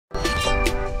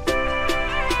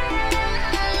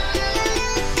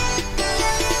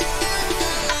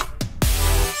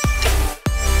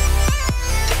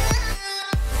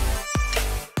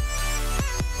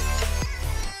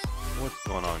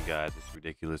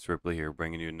Ridiculous Ripley here,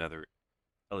 bringing you another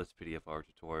lspdfr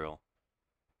tutorial.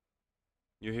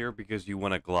 You're here because you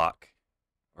want a Glock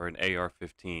or an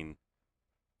AR-15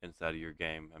 inside of your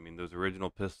game. I mean, those original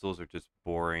pistols are just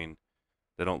boring.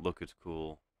 They don't look as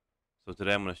cool. So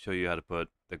today I'm going to show you how to put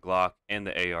the Glock and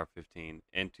the AR-15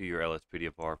 into your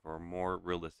lspdfr for a more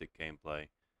realistic gameplay.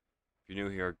 If you're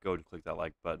new here, go and click that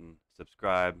like button,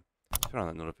 subscribe, turn on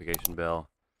that notification bell.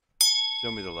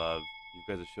 Show me the love. You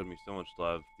guys have showed me so much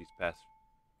love these past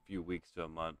few weeks to a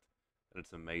month, and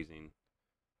it's amazing.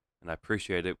 And I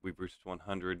appreciate it. We've reached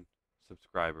 100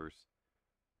 subscribers,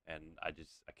 and I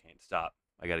can't stop.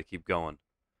 I got to keep going.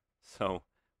 So,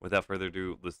 without further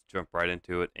ado, let's jump right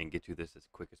into it and get you this as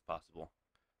quick as possible.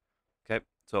 Okay,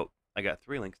 so I got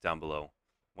 3 links down below.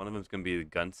 One of them is going to be the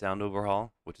gun sound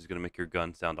overhaul, which is going to make your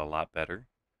gun sound a lot better.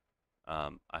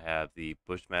 I have the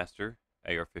Bushmaster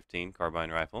AR-15 carbine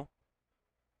rifle.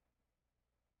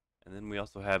 And then we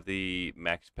also have the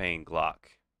Max Payne Glock,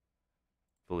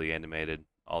 fully animated,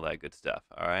 all that good stuff.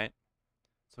 All right.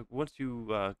 So once you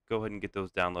go ahead and get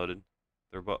those downloaded,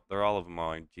 they're all of them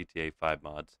on GTA 5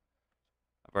 mods.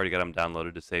 I've already got them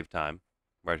downloaded to save time,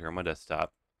 right here on my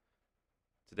desktop.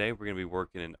 Today we're going to be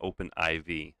working in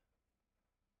OpenIV.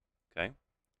 Okay.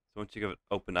 So once you get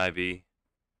OpenIV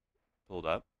pulled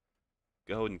up,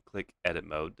 go ahead and click Edit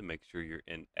Mode to make sure you're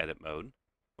in Edit Mode.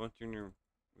 Once you're in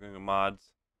your mods,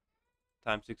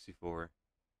 Time 64,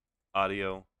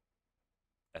 audio,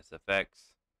 SFX,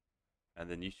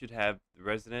 and then you should have the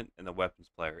resident and the weapons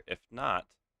player. If not,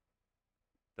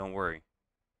 don't worry.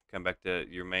 Come back to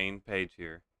your main page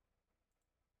here.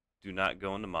 Do not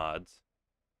go into mods.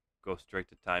 Go straight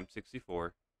to Time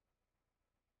 64,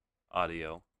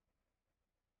 audio,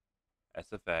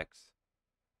 SFX,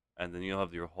 and then you'll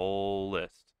have your whole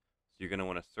list. So you're going to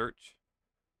want to search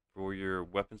for your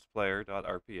weapons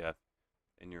player.rpf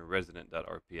and your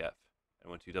resident.rpf.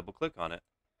 And once you double click on it,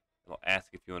 it'll ask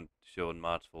if you want to show in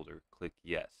mods folder. Click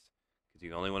yes, because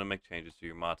you only want to make changes to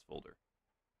your mods folder.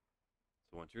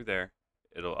 So once you're there,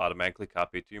 it'll automatically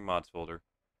copy it to your mods folder.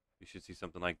 You should see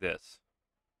something like this.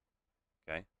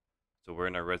 Okay, so we're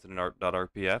in our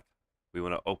resident.rpf. We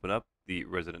want to open up the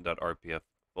resident.rpf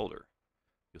folder.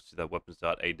 You'll see that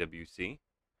weapons.awc.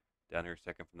 Down here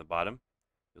second from the bottom,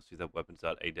 you'll see that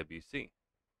weapons.awc.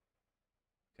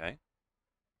 Okay.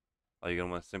 All you're going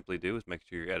to want to simply do is make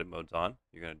sure your edit mode's on.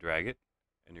 You're going to drag it,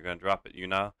 and you're going to drop it. You're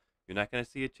not going to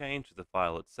see a change to the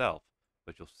file itself,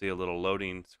 but you'll see a little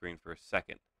loading screen for a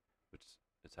second, which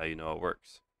is how you know it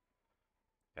works.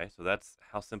 Okay, so that's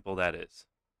how simple that is.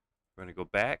 We're going to go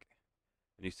back,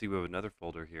 and you see we have another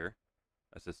folder here.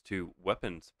 That says to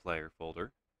weapons player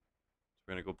folder. So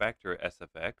we're going to go back to our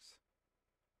SFX,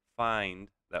 find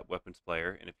that weapons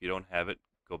player, and if you don't have it,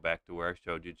 go back to where I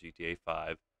showed you GTA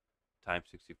 5. Time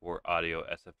 64 audio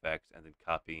SFX, and then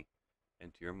copy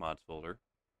into your mods folder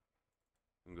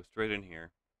and go straight in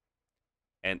here.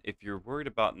 And if you're worried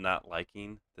about not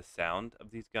liking the sound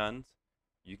of these guns,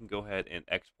 you can go ahead and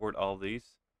export all of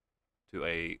these to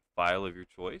a file of your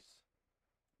choice.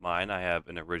 Mine, I have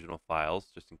in original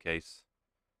files just in case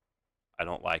I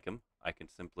don't like them. I can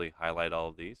simply highlight all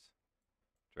of these,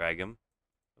 drag them,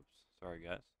 oops, sorry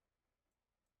guys,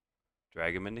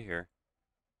 drag them into here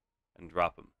and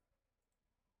drop them.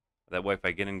 That way, if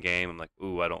I get in game, I'm like,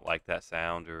 ooh, I don't like that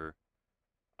sound, or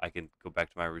I can go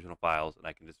back to my original files and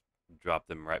I can just drop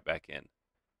them right back in.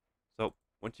 So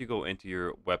once you go into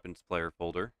your weapons player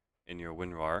folder in your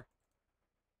WinRAR,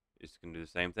 you're just going to do the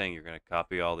same thing. You're going to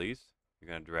copy all these, you're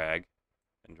going to drag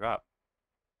and drop.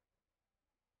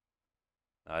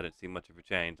 Now, I didn't see much of a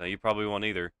change. Now, you probably won't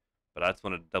either, but I just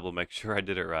want to double make sure I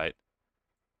did it right.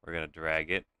 We're going to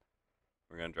drag it,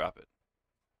 we're going to drop it.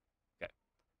 Okay,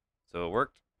 so it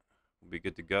worked. We'll be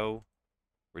good to go.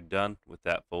 We're done with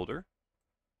that folder.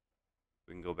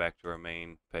 We can go back to our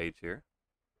main page here.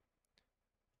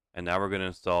 And now we're going to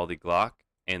install the Glock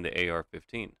and the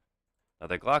AR-15. Now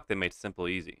the Glock they made simple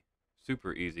easy.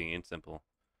 Super easy and simple.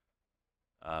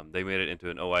 They made it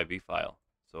into an OIV file.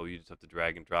 So you just have to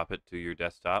drag and drop it to your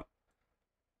desktop.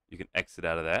 You can exit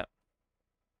out of that.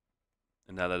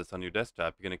 And now that it's on your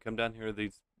desktop, you're going to come down here to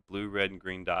these blue, red, and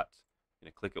green dots. You're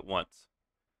going to click it once.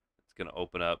 It's going to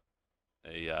open up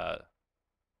a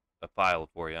file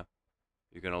for you.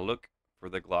 You're going to look for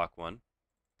the Glock one,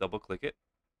 double click it,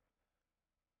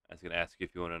 and it's going to ask you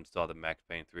if you want to install the Max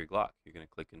Payne 3 Glock. You're going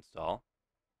to click install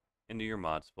into your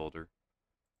mods folder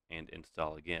and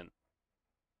install again.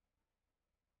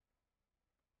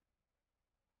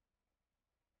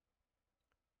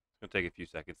 It's going to take a few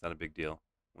seconds, not a big deal.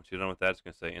 Once you're done with that, it's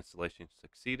going to say installation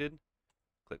succeeded.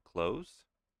 Click close,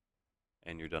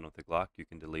 and you're done with the Glock. You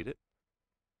can delete it.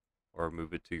 or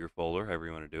move it to your folder, however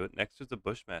you want to do it. Next is the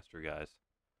Bushmaster, guys.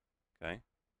 Okay,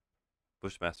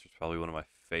 Bushmaster is probably one of my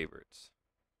favorites,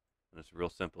 and it's real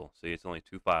simple. See, it's only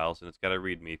 2 files, and it's got a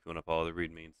README if you want to follow the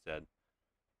README instead.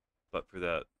 But for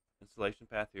the installation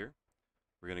path here,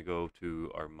 we're going to go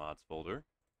to our mods folder,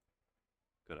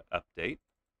 go to update,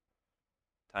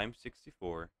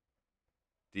 Time64,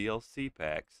 DLC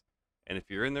packs, and if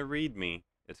you're in the README,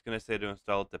 it's going to say to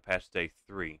install it to patch day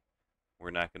 3.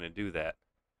 We're not going to do that.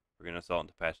 We're going to install it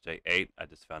to patch day 8. I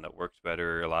just found it works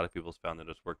better. A lot of people's found that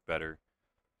it's worked better.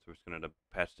 So we're just going to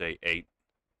patch day 8.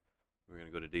 We're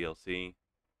going to go to DLC,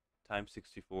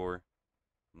 Time64,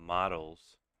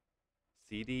 models,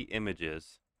 CD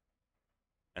images,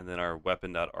 and then our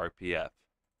weapon.rpf.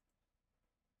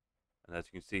 And as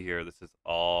you can see here, this is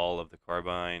all of the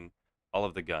Carbine, all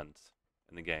of the guns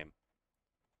in the game.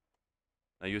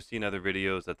 Now you'll see in other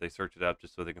videos that they search it up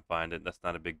just so they can find it. That's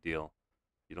not a big deal.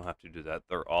 You don't have to do that.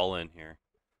 They're all in here.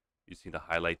 You just need to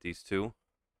highlight these 2,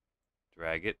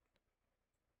 drag it,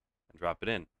 and drop it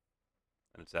in.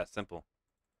 And it's that simple.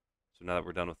 So now that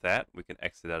we're done with that, we can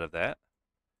exit out of that.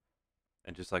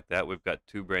 And just like that, we've got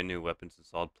 2 brand new weapons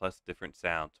installed plus different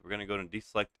sounds. So we're going to go to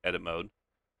deselect edit mode,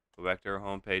 go back to our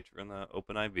home page in the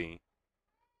OpenIV,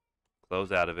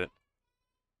 close out of it,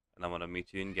 and I'm going to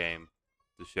meet you in game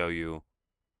to show you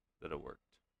that it worked.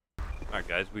 Alright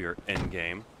guys, we are in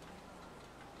game.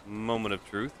 Moment of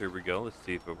truth, here we go. Let's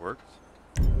see if it works.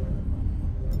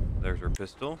 There's our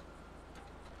pistol.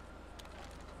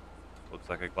 Looks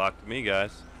like a Glock to me,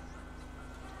 guys.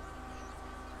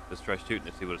 Let's try shooting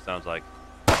and see what it sounds like.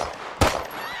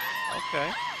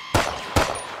 Okay.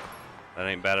 That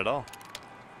ain't bad at all.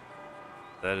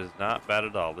 That is not bad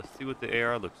at all. Let's see what the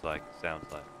AR looks like,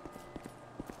 sounds like.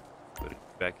 Put it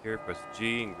back here, press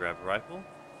G and grab a rifle.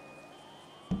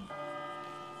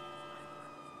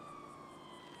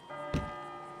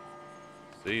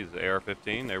 See, it's the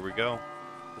AR15. There we go.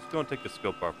 Let's go and take the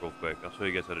scope off real quick. I'll show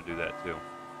you guys how to do that too.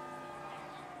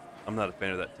 I'm not a fan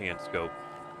of that tan scope.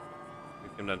 We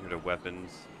come down here to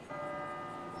weapons.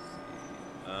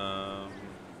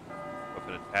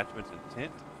 Weapon attachments and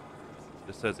tint.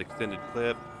 This says extended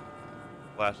clip,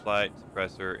 flashlight,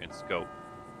 suppressor, and scope.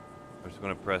 I'm just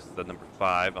going to press the number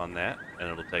 5 on that, and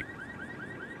it'll take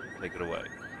it away.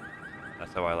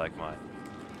 That's how I like mine.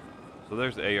 So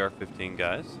there's the AR-15,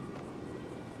 guys.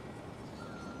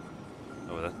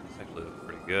 Oh, that actually looks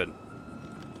pretty good. All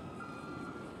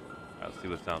right, let's see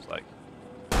what it sounds like.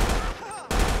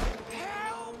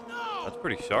 That's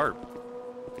pretty sharp.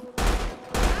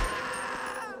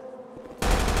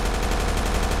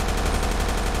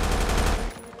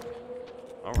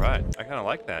 All right, I kind of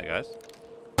like that, guys.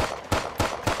 I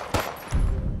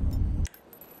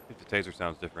think the taser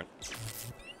sounds different.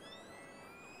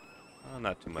 Oh,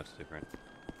 not too much different.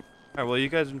 All right, well, you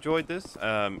guys enjoyed this,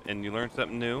 and you learned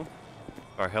something new,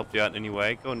 or helped you out in any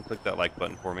way, go ahead and click that like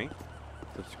button for me.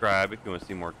 Subscribe if you want to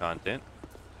see more content.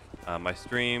 I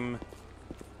stream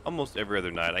almost every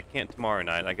other night. I can't tomorrow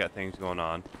night. I got things going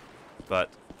on. But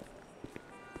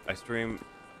I stream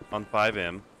on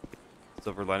 5M,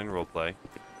 Silver Lining Roleplay.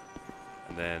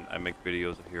 And then I make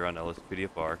videos here on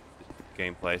lspdfr, just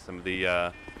gameplay, some of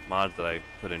the mods that I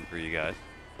put in for you guys.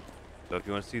 So if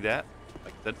you want to see that,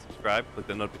 like I said, subscribe, click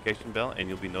the notification bell, and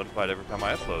you'll be notified every time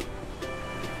I upload.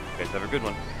 You guys have a good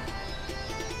one.